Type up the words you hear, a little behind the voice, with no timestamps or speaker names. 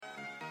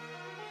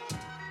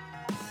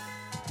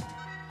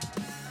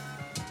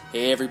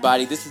Hey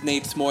everybody, this is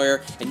Nate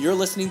Smoyer, and you're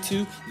listening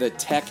to the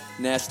Tech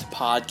Nest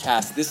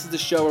Podcast. This is the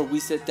show where we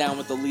sit down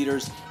with the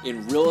leaders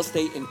in real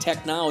estate and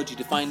technology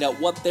to find out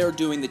what they're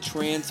doing to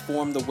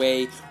transform the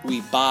way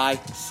we buy,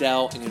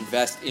 sell, and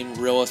invest in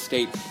real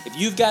estate. If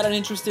you've got an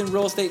interest in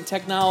real estate and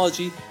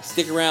technology,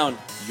 stick around.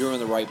 You're in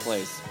the right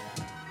place.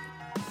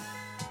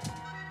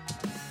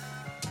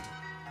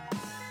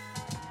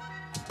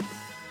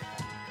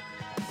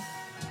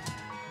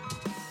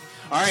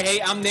 All right,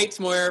 hey, I'm Nate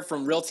Smoyer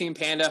from Real Team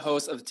Panda,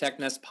 host of the Tech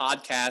Nest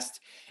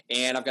Podcast,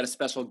 and I've got a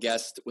special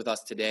guest with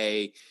us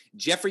today,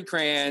 Jeffrey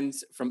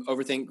Kranz from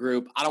Overthink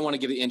Group. I don't want to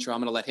give the intro.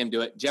 I'm going to let him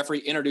do it. Jeffrey,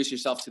 introduce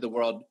yourself to the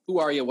world. Who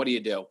are you? What do you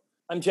do?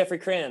 I'm Jeffrey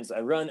Kranz. I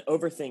run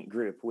Overthink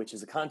Group, which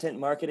is a content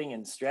marketing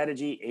and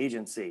strategy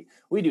agency.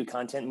 We do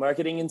content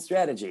marketing and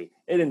strategy.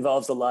 It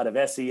involves a lot of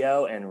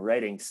SEO and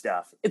writing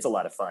stuff. It's a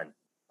lot of fun.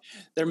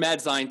 They're mad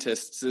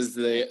scientists is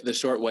the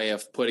short way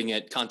of putting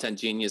it, content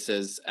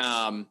geniuses.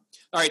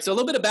 All right, so a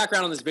little bit of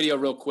background on this video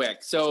real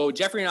quick. So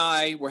Jeffrey and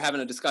I were having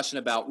a discussion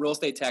about real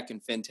estate tech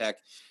and fintech.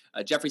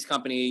 Jeffrey's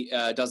company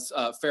does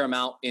a fair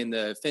amount in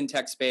the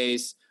fintech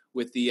space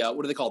with the,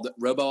 what are they called,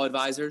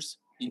 robo-advisors?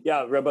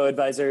 Yeah,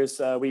 robo-advisors.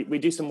 We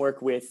do some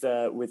work with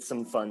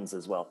some funds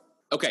as well.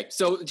 Okay,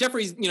 so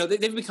Jeffrey's,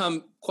 they've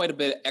become quite a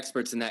bit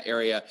experts in that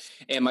area,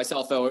 and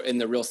myself in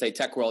the real estate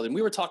tech world. And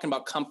we were talking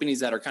about companies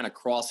that are kind of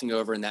crossing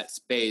over in that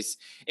space.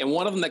 And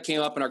one of them that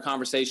came up in our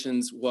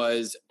conversations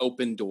was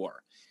Opendoor.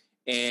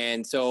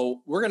 And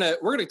so we're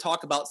gonna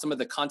talk about some of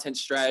the content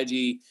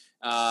strategy,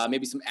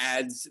 maybe some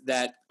ads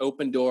that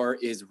Opendoor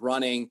is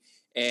running,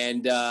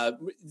 and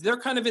they're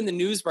kind of in the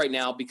news right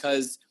now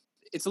because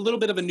it's a little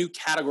bit of a new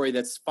category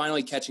that's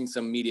finally catching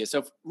some media.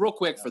 So real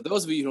quick, for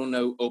those of you who don't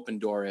know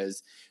Opendoor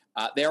is,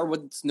 they are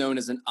what's known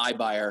as an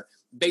iBuyer.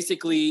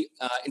 Basically,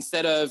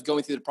 instead of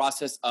going through the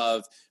process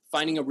of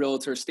finding a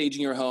realtor,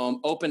 staging your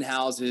home, open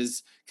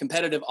houses,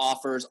 competitive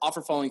offers,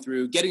 offer falling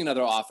through, getting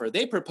another offer,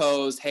 they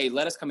propose, hey,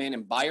 let us come in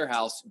and buy your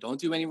house. Don't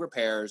do any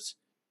repairs.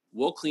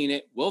 We'll clean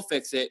it. We'll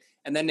fix it.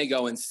 And then they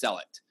go and sell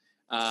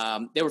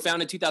it. They were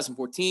founded in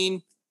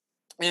 2014.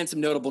 And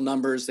some notable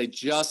numbers. They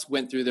just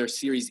went through their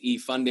Series E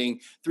funding,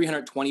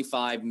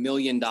 $325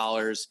 million.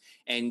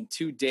 And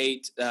to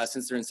date,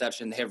 since their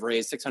inception, they have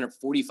raised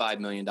 $645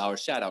 million.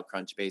 Shout out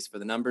Crunchbase for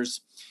the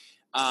numbers.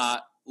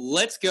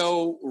 Let's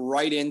go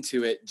right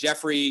into it.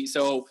 Jeffrey,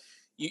 so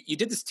you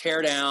did this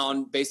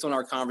teardown based on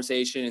our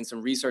conversation and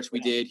some research we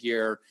did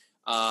here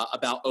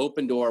about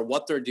Opendoor,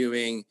 what they're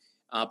doing,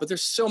 but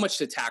there's so much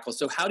to tackle.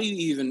 So how do you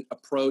even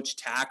approach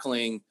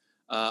tackling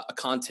a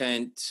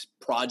content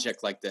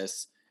project like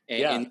this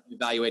and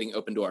evaluating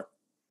Opendoor?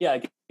 Yeah,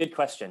 good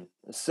question.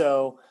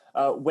 So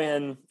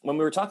when we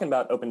were talking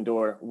about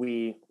Opendoor,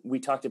 we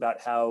talked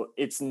about how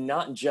it's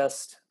not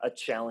just a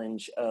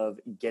challenge of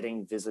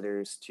getting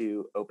visitors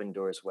to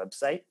Opendoor's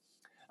website.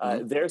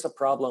 There's a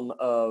problem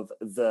of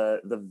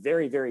the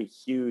very, very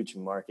huge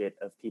market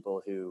of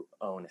people who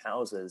own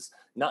houses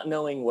not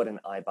knowing what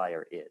an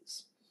iBuyer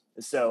is.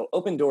 So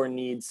Opendoor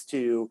needs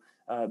to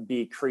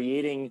be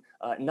creating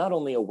not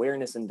only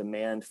awareness and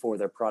demand for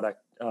their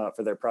product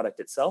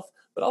itself,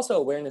 but also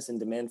awareness and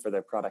demand for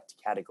their product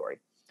category.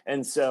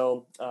 And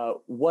so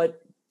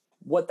what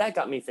that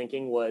got me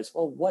thinking was,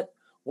 well,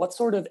 what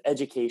sort of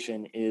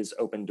education is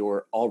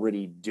Opendoor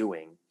already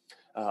doing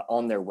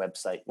on their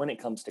website when it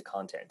comes to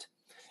content?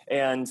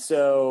 And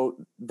so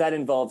that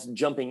involves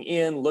jumping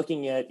in,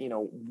 looking at,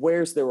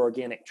 where's their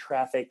organic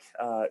traffic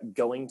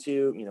going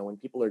to, when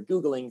people are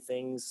Googling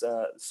things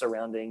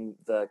surrounding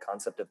the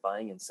concept of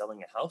buying and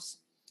selling a house,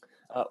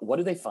 what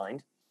do they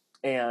find?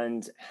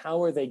 And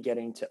how are they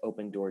getting to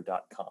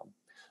opendoor.com?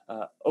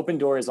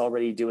 Opendoor is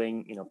already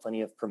doing,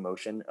 plenty of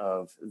promotion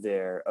of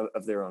their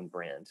own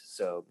brand.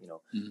 So,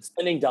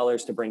 spending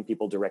dollars to bring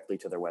people directly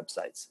to their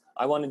websites.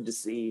 I wanted to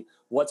see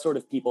what sort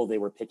of people they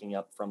were picking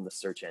up from the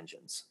search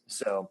engines.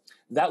 So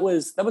that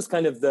was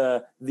kind of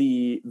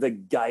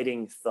the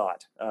guiding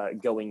thought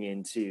going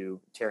into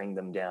tearing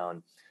them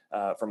down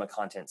from a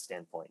content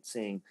standpoint.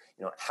 Seeing,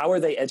 how are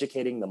they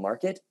educating the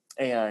market?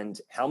 And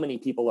how many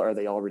people are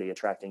they already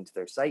attracting to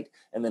their site?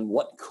 And then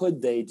what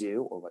could they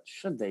do, or what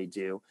should they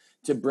do,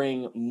 to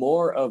bring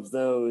more of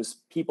those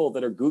people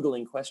that are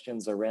Googling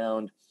questions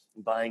around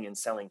buying and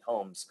selling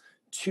homes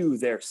to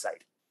their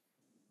site?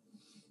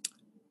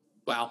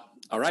 Wow.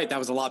 All right. That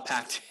was a lot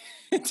packed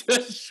into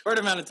a short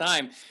amount of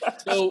time.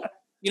 So,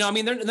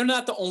 they're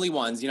not the only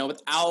ones,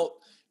 without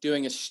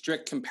doing a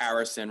strict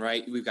comparison,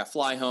 right? We've got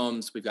Fly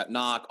Homes, we've got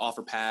Knock,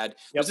 OfferPad.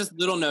 There's this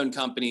little known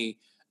company.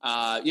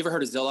 You ever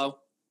heard of Zillow?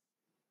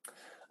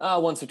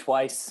 Once or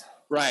twice.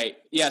 Right.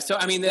 Yeah. So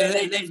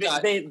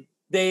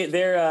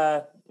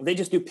they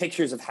just do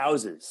pictures of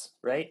houses,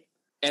 right?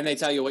 And they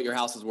tell you what your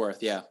house is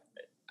worth. Yeah.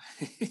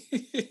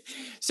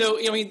 So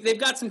they've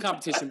got some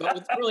competition,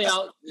 but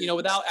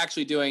without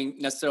actually doing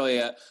necessarily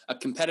a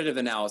competitive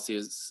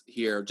analysis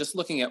here, just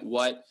looking at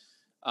what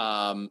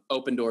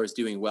Opendoor is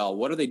doing well.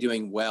 What are they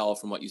doing well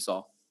from what you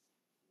saw?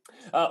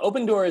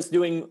 Opendoor is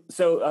doing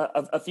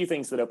a few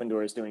things that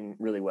Opendoor is doing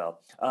really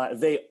well.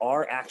 They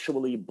are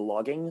actually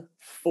blogging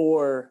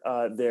for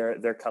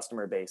their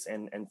customer base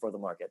and for the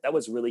market. That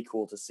was really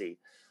cool to see.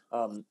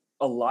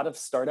 A lot of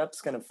startups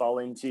kind of fall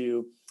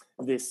into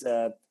this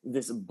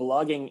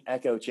blogging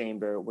echo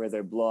chamber where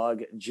their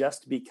blog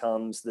just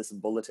becomes this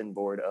bulletin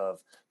board of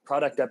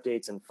product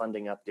updates and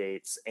funding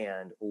updates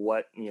and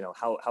what,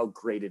 how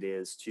great it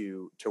is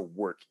to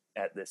work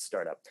at this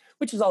startup,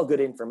 which is all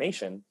good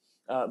information.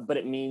 But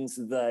it means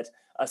that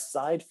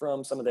aside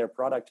from some of their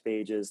product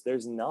pages,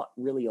 there's not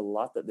really a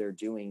lot that they're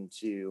doing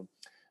to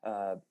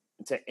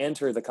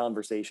enter the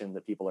conversation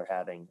that people are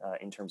having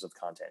in terms of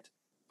content.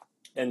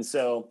 And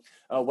so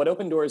what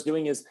Opendoor is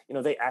doing is,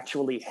 they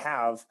actually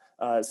have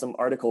some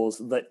articles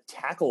that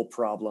tackle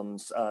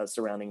problems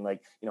surrounding,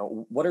 like,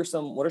 what are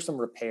some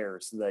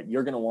repairs that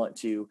you're going to want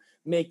to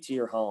make to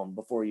your home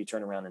before you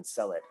turn around and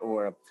sell it?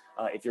 Or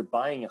if you're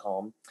buying a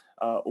home,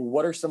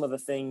 what are some of the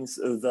things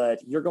that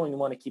you're going to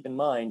want to keep in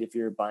mind if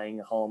you're buying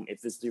a home,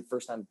 if this is your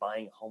first time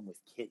buying a home with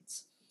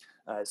kids?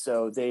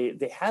 So they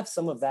have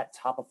some of that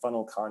top of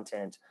funnel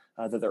content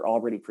that they're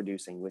already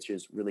producing, which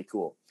is really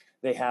cool.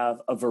 They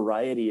have a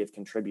variety of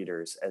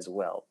contributors as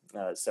well.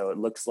 So it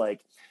looks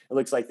like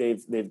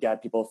they've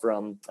got people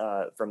from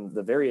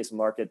the various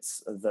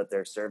markets that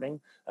they're serving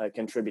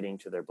contributing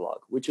to their blog,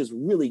 which is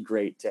really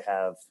great to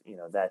have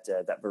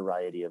that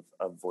variety of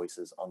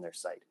voices on their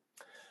site.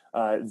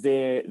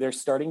 They're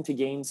starting to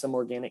gain some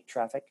organic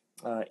traffic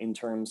in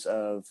terms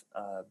of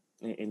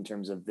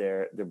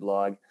their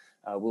blog.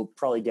 We'll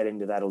probably get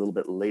into that a little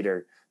bit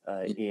later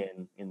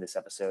in this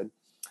episode.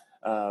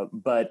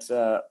 But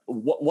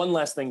one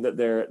last thing that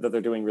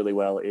they're doing really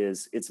well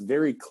is it's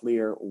very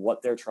clear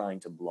what they're trying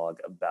to blog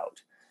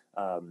about.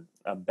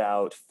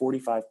 About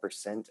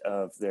 45%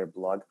 of their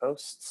blog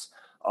posts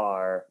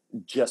are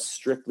just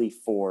strictly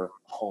for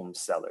home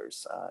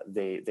sellers.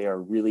 They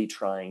are really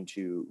trying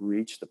to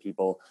reach the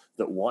people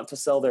that want to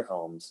sell their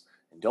homes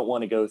and don't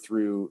want to go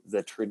through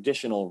the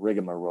traditional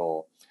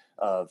rigmarole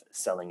of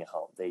selling a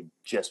home. They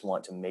just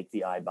want to make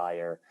the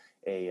iBuyer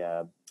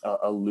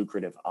a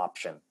lucrative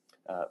option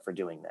for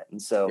doing that.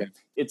 And so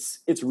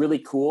it's really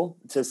cool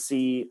to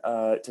see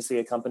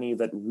a company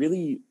that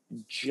really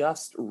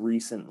just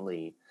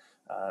recently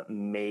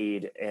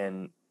made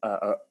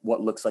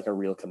what looks like a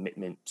real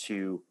commitment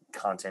to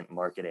content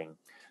marketing.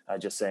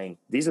 Just saying,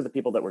 these are the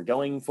people that we're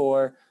going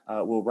for.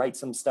 We'll write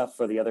some stuff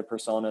for the other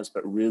personas,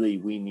 but really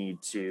we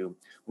need to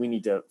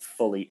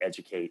fully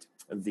educate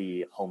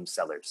the home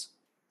sellers.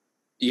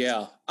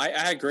 Yeah,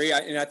 I agree.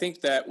 And I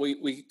think that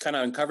we kind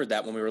of uncovered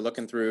that when we were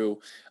looking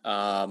through,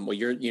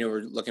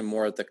 we're looking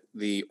more at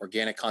the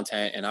organic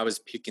content, and I was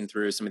peeking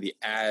through some of the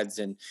ads,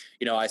 and,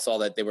 I saw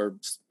that they were,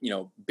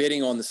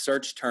 bidding on the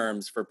search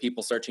terms for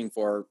people searching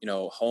for,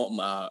 home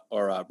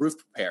or roof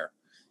repair.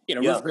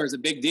 Roof repair is a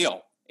big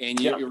deal, and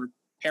you're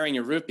repairing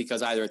your roof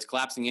because either it's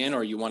collapsing in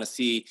or you want to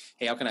see,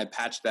 hey, how can I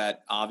patch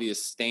that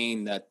obvious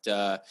stain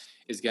that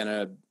is going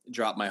to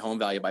drop my home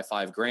value by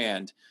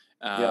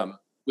 $5,000.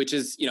 Which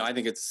is, I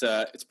think it's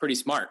pretty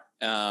smart.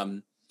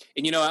 And,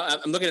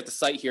 I'm looking at the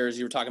site here as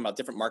you were talking about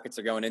different markets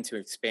they're going into,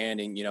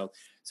 expanding,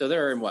 so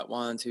they're in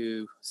 1,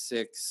 2,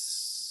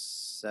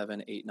 6,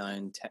 7, 8,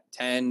 9,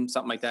 10,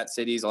 something like that,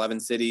 cities, 11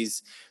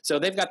 cities. So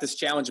they've got this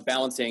challenge of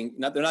balancing.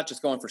 They're not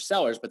just going for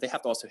sellers, but they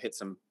have to also hit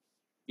some,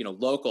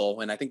 local.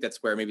 And I think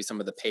that's where maybe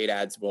some of the paid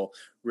ads will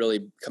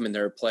really come in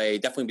their play.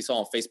 Definitely we saw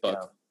on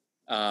Facebook,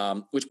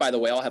 which, by the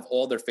way, I'll have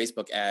all their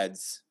Facebook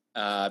ads.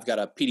 I've got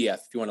a PDF.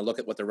 If you want to look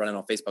at what they're running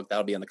on Facebook,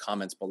 that'll be in the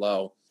comments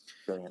below.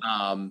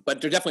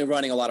 But they're definitely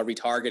running a lot of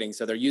retargeting.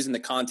 So they're using the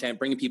content,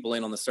 bringing people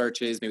in on the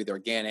searches, maybe the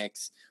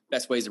organics,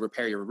 best ways to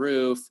repair your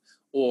roof,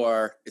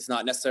 or it's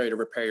not necessary to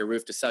repair your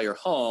roof to sell your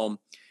home,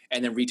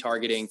 and then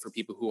retargeting for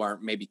people who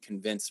aren't maybe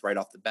convinced right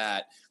off the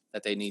bat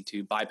that they need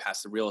to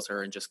bypass the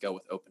realtor and just go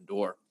with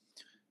Opendoor.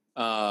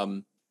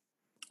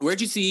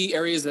 Where'd you see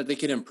areas that they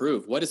could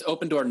improve? What is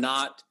Opendoor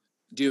not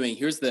doing?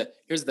 Here's the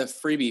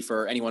freebie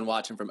for anyone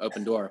watching from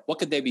Opendoor. What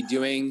could they be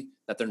doing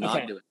that they're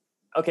not doing?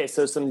 Okay,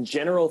 so some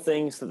general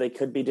things that they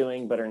could be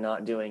doing but are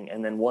not doing,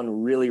 and then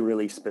one really,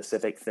 really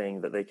specific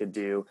thing that they could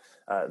do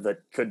that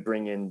could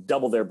bring in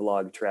double their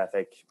blog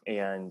traffic,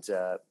 and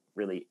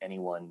really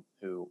anyone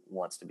who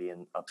wants to be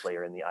a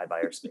player in the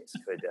iBuyer space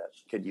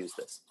could use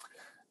this.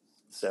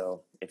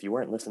 So if you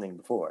weren't listening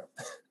before.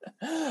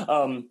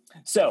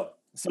 So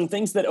some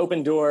things that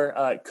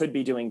Opendoor could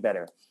be doing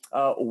better.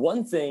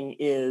 One thing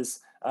is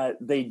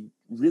they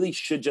really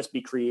should just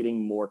be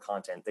creating more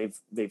content.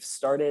 They've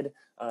started,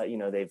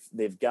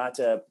 they've got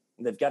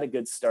a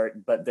good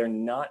start, but they're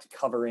not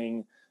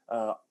covering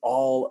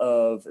all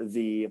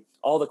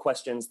the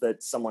questions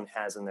that someone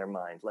has in their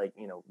mind. Like,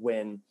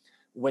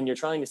 when you're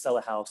trying to sell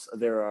a house,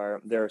 there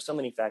are so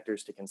many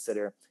factors to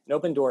consider. And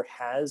Opendoor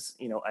has,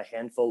 a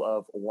handful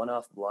of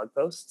one-off blog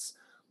posts,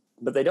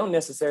 but they don't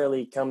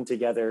necessarily come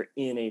together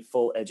in a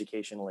full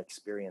educational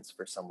experience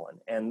for someone.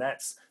 And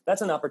that's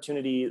an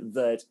opportunity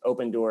that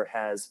Opendoor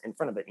has in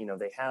front of it.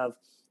 They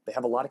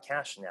have a lot of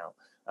cash now.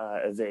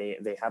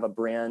 They have a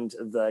brand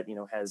that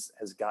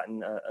has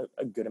gotten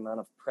a good amount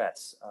of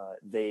press.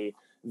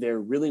 They're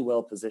really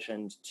well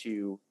positioned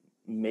to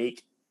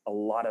make a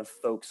lot of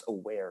folks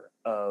aware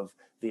of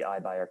the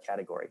iBuyer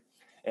category.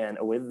 And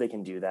a way that they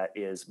can do that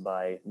is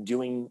by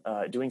doing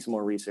some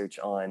more research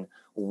on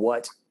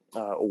what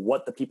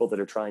the people that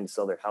are trying to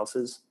sell their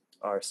houses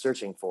are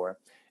searching for,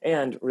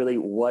 and really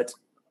what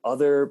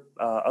other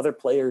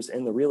players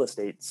in the real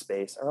estate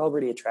space are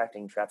already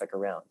attracting traffic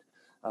around.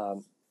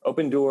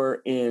 Opendoor,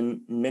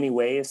 in many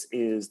ways,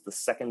 is the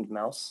second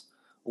mouse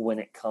when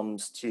it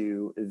comes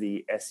to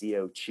the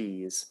SEO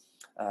cheese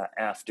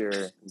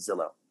after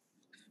Zillow.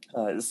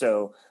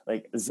 So,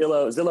 like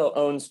Zillow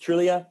owns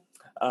Trulia,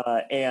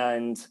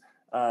 and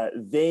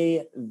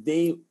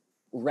they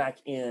rack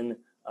in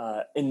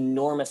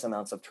enormous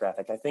amounts of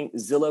traffic. I think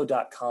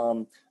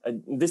Zillow.com.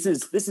 This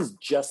is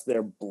just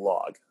their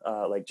blog,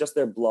 like just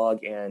their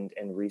blog and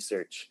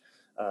research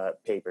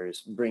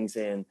papers brings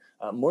in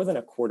more than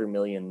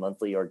 250,000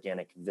 monthly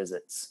organic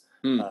visits.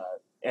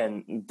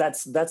 And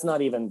that's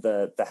not even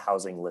the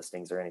housing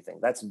listings or anything.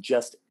 That's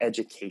just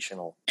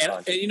educational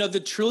content. And the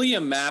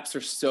Trulia maps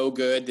are so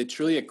good. The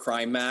Trulia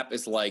crime map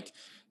is like,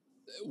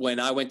 when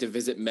I went to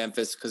visit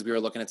Memphis, because we were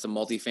looking at some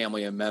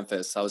multifamily in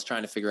Memphis, I was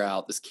trying to figure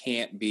out, this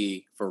can't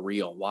be for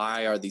real.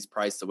 Why are these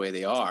priced the way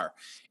they are?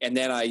 And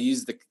then I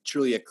used the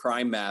Trulia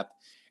crime map,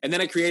 and then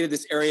I created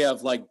this area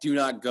of like do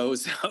not go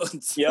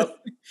zones. Yep.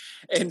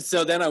 And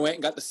so then I went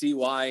and got to see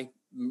why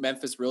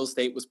Memphis real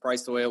estate was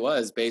priced the way it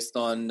was based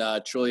on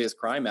Trulia's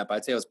crime map.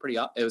 I'd say it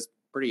was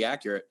pretty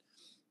accurate.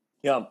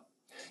 Yeah.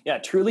 Yeah,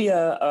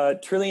 Trulia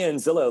and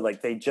Zillow,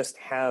 like they just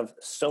have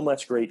so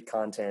much great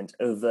content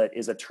that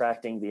is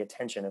attracting the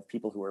attention of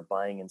people who are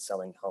buying and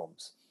selling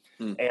homes.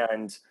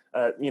 And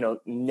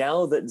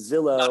now that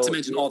Zillow, not to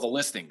mention all the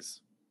listings.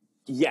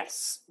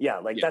 Yes,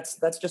 yeah,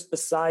 that's just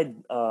beside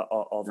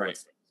all the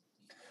listings.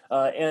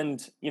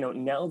 And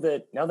now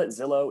that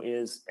Zillow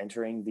is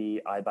entering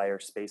the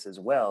iBuyer space as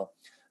well,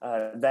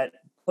 that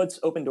puts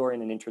Opendoor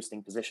in an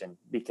interesting position,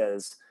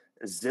 because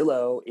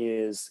Zillow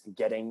is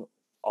getting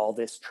all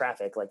this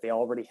traffic, like they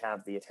already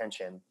have the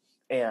attention,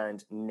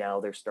 and now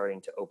they're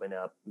starting to open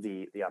up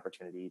the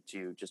opportunity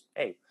to just,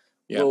 hey,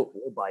 we'll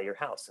buy your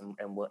house and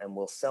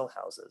we'll sell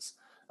houses.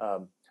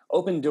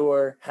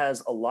 Opendoor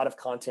has a lot of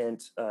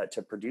content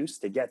to produce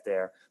to get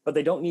there, but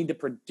they don't need to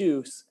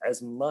produce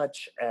as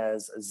much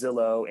as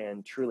Zillow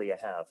and Trulia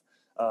have.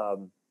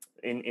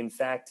 In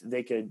fact,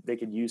 they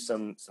could use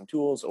some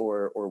tools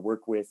or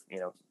work with,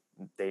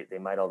 they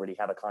might already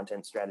have a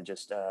content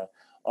strategist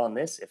on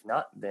this. If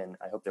not, then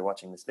I hope they're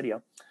watching this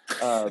video.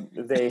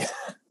 They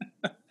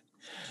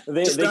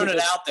just throwing it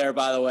out there,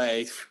 by the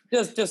way.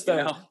 Just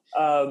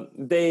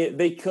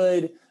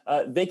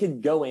they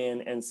could go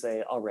in and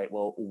say, all right,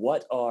 well,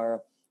 what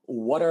are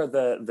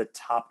the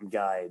top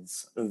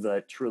guides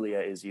that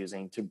Trulia is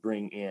using to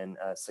bring in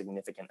a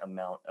significant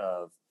amount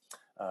of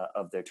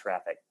their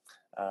traffic?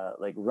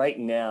 Like right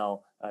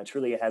now,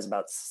 Trulia has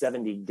about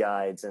 70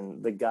 guides,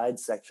 and the guide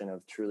section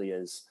of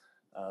Trulia's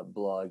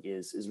blog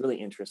is really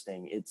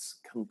interesting. It's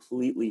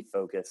completely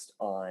focused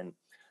on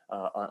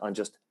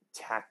just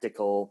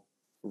tactical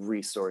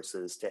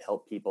resources to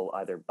help people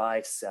either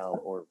buy,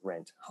 sell, or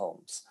rent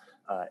homes.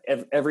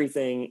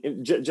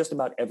 Just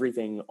about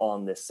everything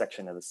on this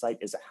section of the site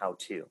is a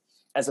how-to,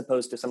 as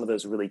opposed to some of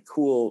those really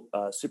cool,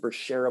 super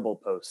shareable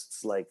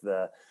posts like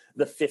the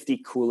 50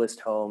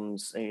 coolest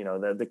homes,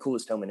 the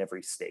coolest home in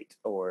every state,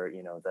 or,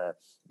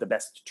 the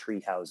best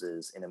tree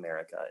houses in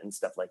America and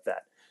stuff like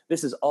that.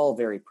 This is all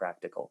very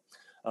practical.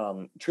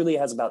 Trulia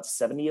has about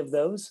 70 of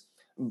those,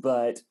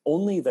 but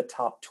only the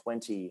top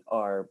 20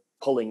 are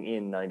pulling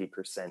in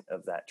 90%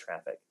 of that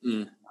traffic.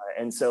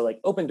 And so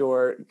like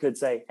Opendoor could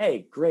say,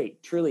 hey,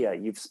 great,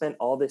 Trulia, you've spent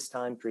all this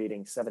time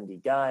creating 70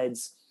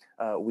 guides.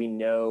 We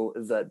know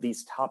that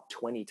these top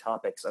 20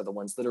 topics are the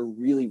ones that are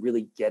really,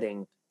 really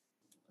getting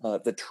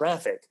the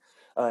traffic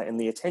and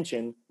the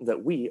attention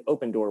that we,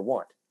 Opendoor,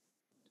 want.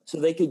 So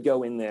they could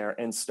go in there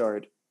and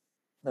start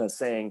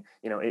saying,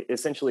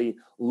 essentially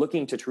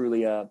looking to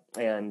Trulia,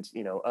 and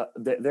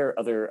there are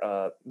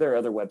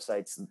other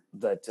websites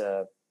that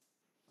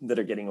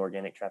are getting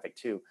organic traffic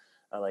too,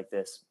 like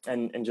this,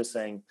 and just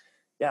saying,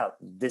 yeah,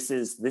 this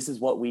is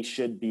what we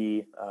should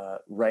be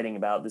writing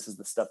about. This is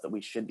the stuff that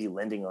we should be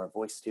lending our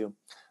voice to,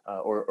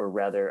 or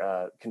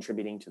rather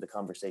contributing to the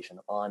conversation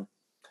on.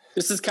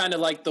 This is kind of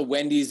like the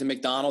Wendy's and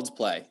McDonald's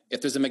play.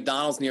 If there's a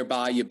McDonald's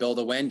nearby, you build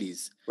a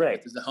Wendy's. Right.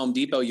 If there's a Home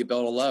Depot, you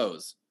build a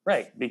Lowe's.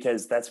 Right,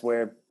 because that's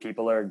where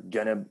people are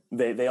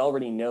they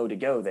already know to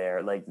go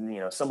there. Like,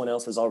 someone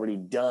else has already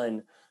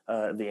done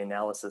the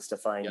analysis to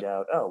find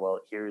out, oh, well,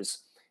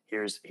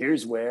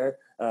 here's where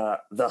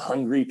the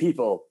hungry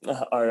people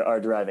are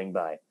driving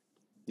by.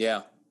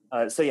 Yeah.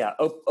 So yeah,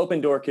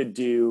 Opendoor could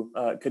do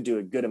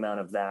a good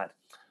amount of that.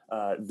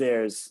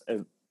 There's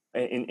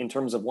in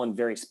terms of one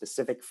very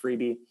specific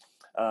freebie,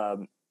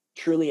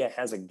 Trulia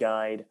has a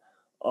guide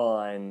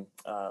on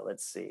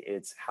let's see,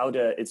 it's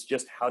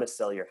just how to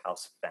sell your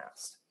house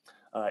fast.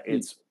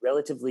 It's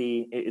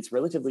relatively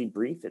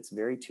brief. It's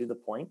very to the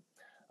point.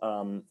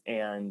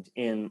 And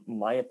in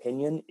my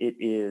opinion, it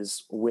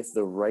is with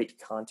the right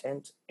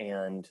content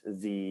and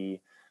the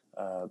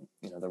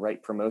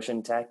right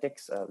promotion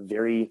tactics,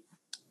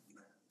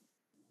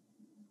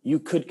 you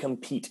could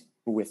compete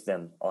with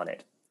them on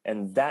it.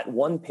 And that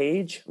one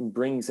page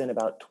brings in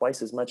about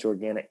twice as much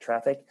organic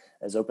traffic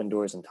as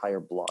Opendoor's entire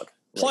blog.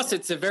 Plus,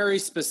 it's a very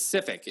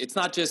specific. It's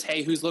not just,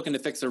 hey, who's looking to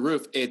fix a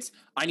roof? It's,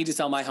 I need to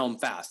sell my home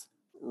fast.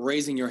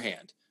 Raising your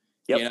hand.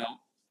 Yep. You know?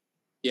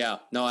 Yeah.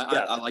 No,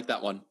 I like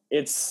that one.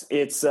 It's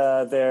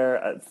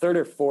their third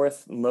or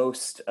fourth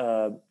most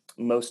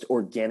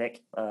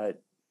organic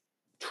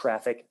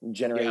traffic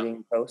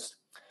generating post.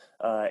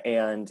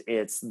 And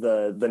it's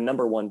the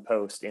number one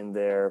post in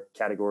their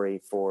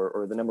category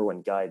or the number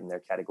one guide in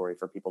their category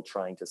for people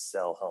trying to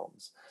sell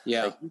homes.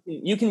 Yeah. Like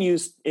you can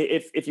use,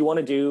 if you want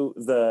to do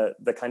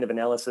the kind of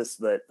analysis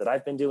that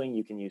I've been doing,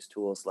 you can use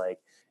tools like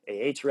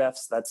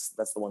Ahrefs. That's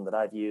the one that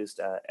I've used.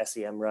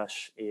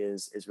 SEMrush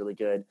is really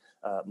good.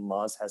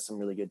 Moz has some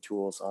really good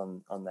tools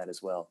on that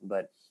as well.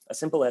 But a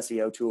simple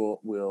SEO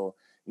tool will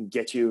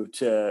get you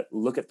to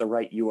look at the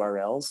right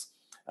URLs.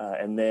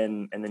 And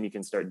then you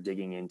can start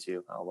digging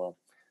into,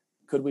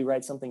 could we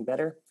write something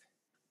better?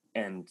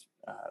 And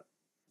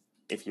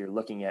if you're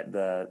looking at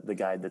the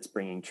guide that's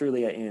bringing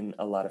Trulia in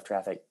a lot of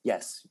traffic,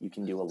 yes, you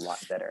can do a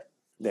lot better.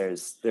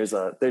 There's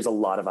a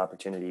lot of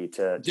opportunity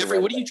to. Jeffrey,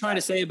 what are you trying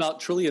to say about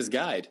Trulia's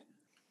guide?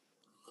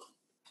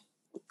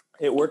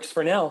 It works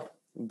for now,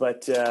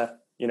 but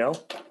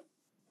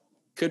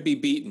could be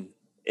beaten.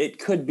 It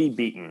could be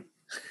beaten.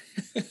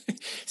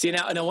 See,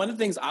 now one of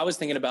the things I was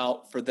thinking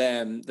about for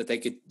them that they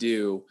could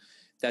do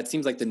that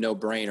seems like the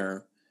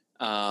no-brainer.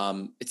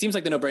 It seems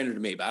like the no-brainer to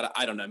me, but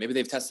I don't know. Maybe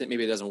they've tested it.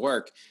 Maybe it doesn't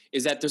work.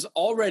 Is that there's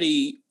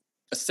already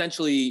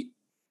essentially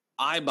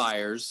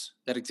iBuyers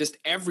that exist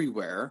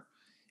everywhere,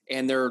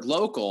 and they're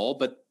local,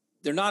 but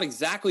they're not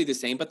exactly the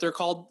same, but they're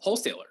called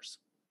wholesalers.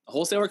 A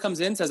wholesaler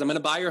comes in, says, I'm going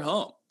to buy your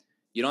home.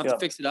 You don't have to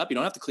fix it up. You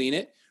don't have to clean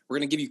it. We're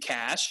going to give you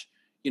cash.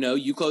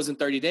 You close in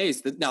 30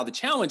 days. Now, the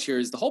challenge here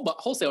is the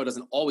wholesaler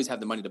doesn't always have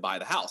the money to buy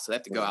the house. So they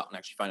have to go out and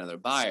actually find another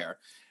buyer.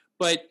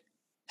 But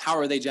how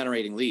are they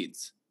generating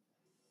leads?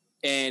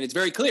 And it's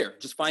very clear.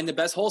 Just find the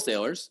best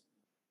wholesalers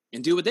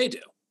and do what they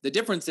do. The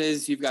difference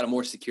is you've got a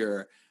more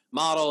secure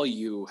model.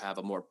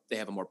 They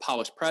have a more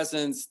polished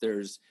presence.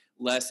 There's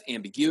less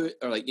ambiguity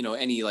or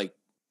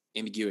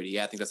ambiguity.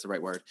 Yeah, I think that's the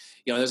right word.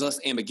 There's less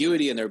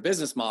ambiguity in their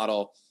business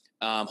model.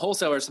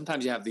 Wholesalers,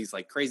 sometimes you have these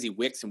like crazy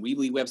Wix and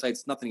Weebly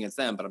websites, nothing against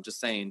them, but I'm just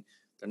saying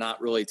they're not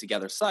really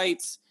together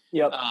sites.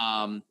 Yep.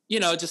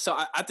 Just so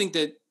I think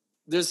that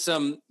there's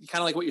some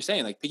kind of like what you're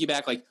saying, like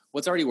piggyback, like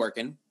what's already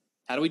working.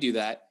 How do we do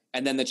that?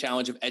 And then the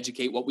challenge of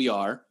educate what we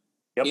are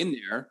in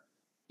there,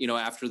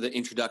 after the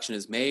introduction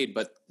is made,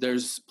 but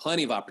there's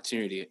plenty of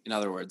opportunity, in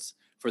other words,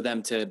 for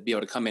them to be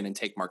able to come in and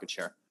take market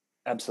share.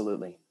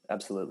 Absolutely. Not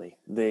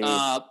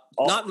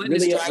letting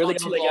this drag on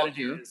too long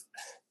here.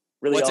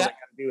 Really, all they got to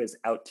do is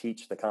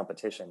out-teach the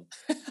competition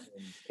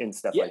in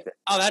stuff like that.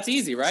 Oh, that's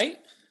easy, right?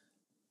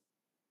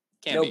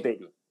 No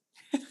biggie.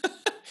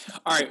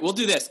 All right, we'll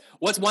do this.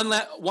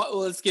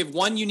 Let's give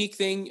one unique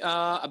thing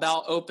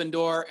about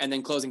Opendoor, and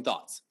then closing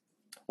thoughts.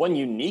 One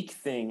unique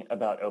thing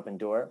about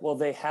Opendoor, well,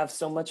 they have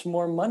so much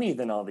more money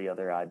than all the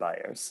other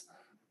iBuyers.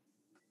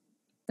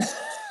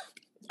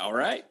 All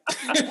right.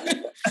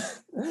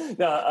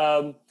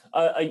 No,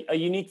 a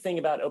unique thing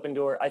about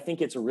Opendoor, I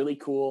think it's really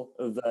cool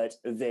that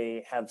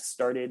they've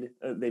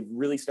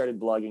really started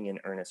blogging in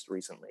earnest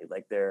recently.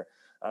 Like their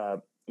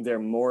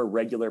more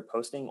regular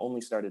posting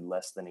only started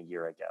less than a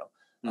year ago.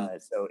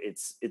 So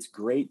it's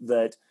great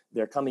that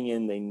they're coming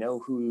in, they know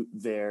who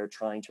they're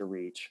trying to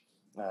reach.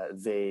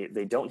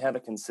 They don't have a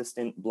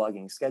consistent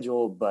blogging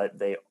schedule, but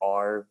they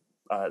are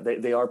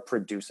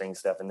producing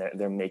stuff and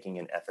they're making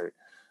an effort.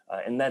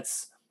 And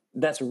that's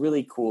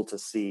really cool to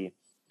see.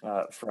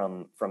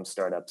 From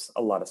startups.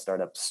 A lot of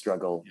startups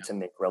struggle to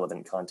make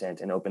relevant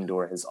content, and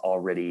Opendoor has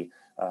already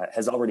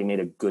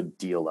made a good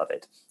deal of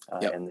it,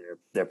 and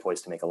they're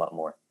poised to make a lot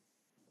more.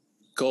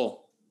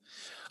 Cool.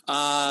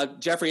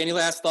 Jeffrey, any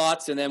last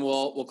thoughts, and then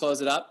we'll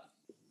close it up?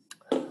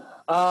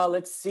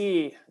 Let's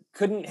see.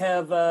 Couldn't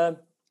have done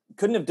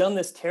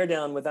this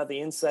teardown without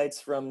the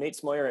insights from Nate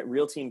Smoyer at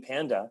Real Team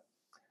Panda.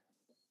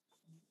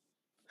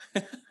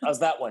 How's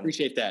that one?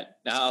 Appreciate that.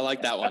 I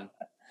like that one.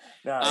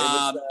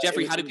 No,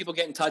 Jeffrey, how do people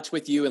get in touch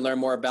with you and learn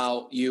more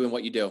about you and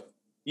what you do?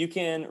 You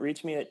can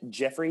reach me at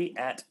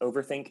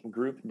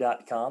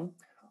jeffrey@overthinkgroup.com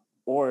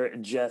or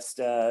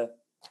just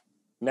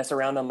mess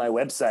around on my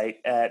website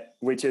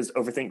which is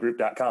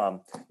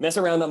overthinkgroup.com. Mess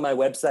around on my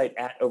website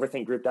at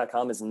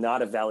overthinkgroup.com is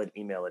not a valid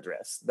email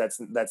address. That's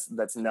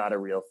not a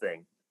real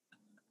thing.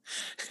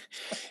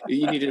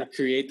 You need to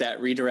create that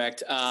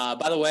redirect.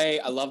 By the way,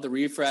 I love the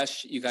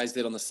refresh you guys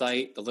did on the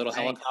site, the little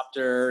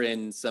helicopter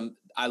and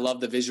I love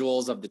the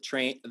visuals of the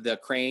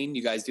crane.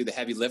 You guys do the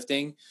heavy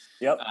lifting.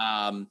 Yep.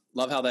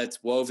 Love how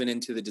that's woven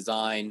into the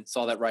design.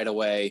 Saw that right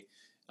away.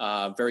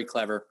 Very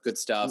clever. Good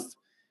stuff.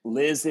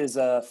 Liz is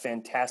a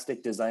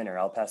fantastic designer.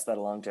 I'll pass that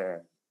along to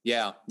her.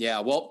 Yeah.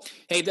 Well,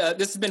 hey, this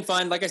has been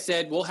fun. Like I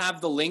said, we'll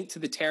have the link to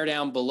the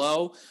teardown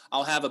below.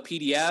 I'll have a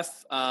PDF.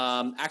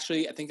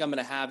 Actually, I think I'm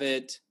going to have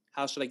it.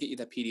 How should I get you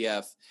that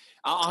PDF?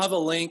 I'll have a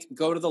link.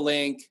 Go to the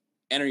link,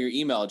 enter your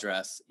email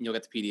address, and you'll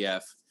get the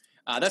PDF.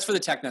 That's for the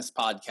TechNest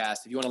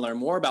podcast. If you want to learn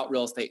more about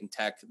real estate and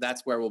tech,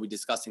 that's where we'll be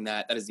discussing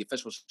that. That is the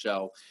official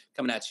show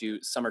coming at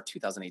you summer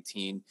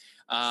 2018.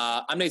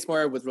 I'm Nate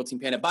Moyer with Real Team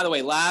Panda. By the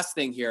way, last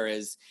thing here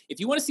is if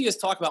you want to see us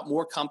talk about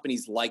more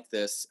companies like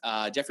this,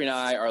 Jeffrey and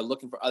I are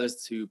looking for others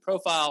to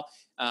profile.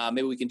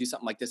 Maybe we can do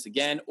something like this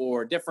again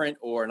or different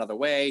or another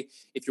way.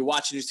 If you're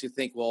watching just to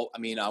think, well, I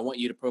mean, I want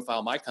you to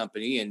profile my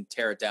company and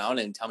tear it down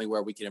and tell me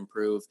where we can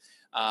improve.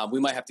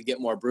 We might have to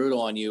get more brutal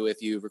on you if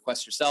you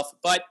request yourself,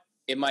 but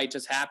it might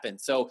just happen.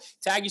 So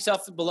tag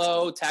yourself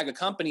below, tag a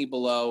company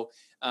below,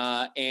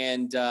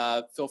 and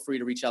feel free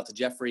to reach out to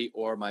Jeffrey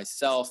or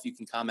myself. You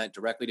can comment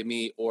directly to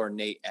me or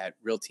Nate at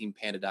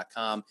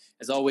realteampanda.com.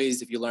 As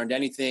always, if you learned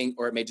anything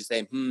or it made you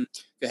say, go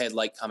ahead,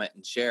 like, comment,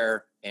 and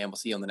share, and we'll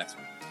see you on the next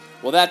one.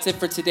 Well, that's it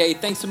for today.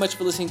 Thanks so much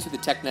for listening to the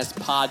TechNest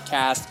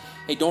podcast.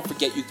 Hey, don't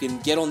forget you can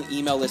get on the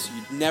email list so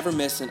you'd never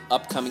miss an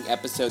upcoming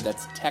episode.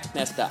 That's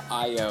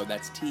technest.io.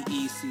 That's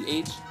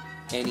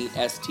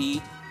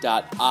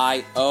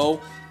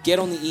TECHNEST.io. Get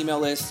on the email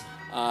list.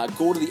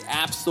 Go to the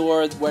App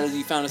Store, whether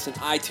you found us in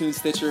iTunes,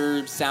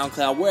 Stitcher,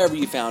 SoundCloud, wherever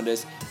you found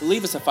us.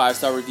 Leave us a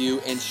 5-star review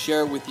and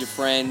share it with your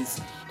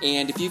friends.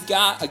 And if you've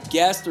got a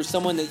guest or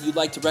someone that you'd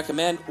like to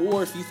recommend,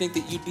 or if you think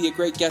that you'd be a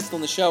great guest on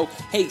the show,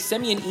 hey,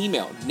 send me an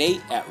email,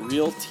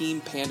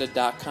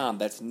 nate@realteampanda.com.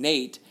 That's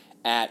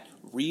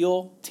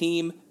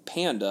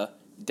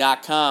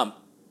Nate@realteampanda.com.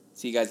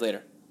 See you guys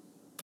later.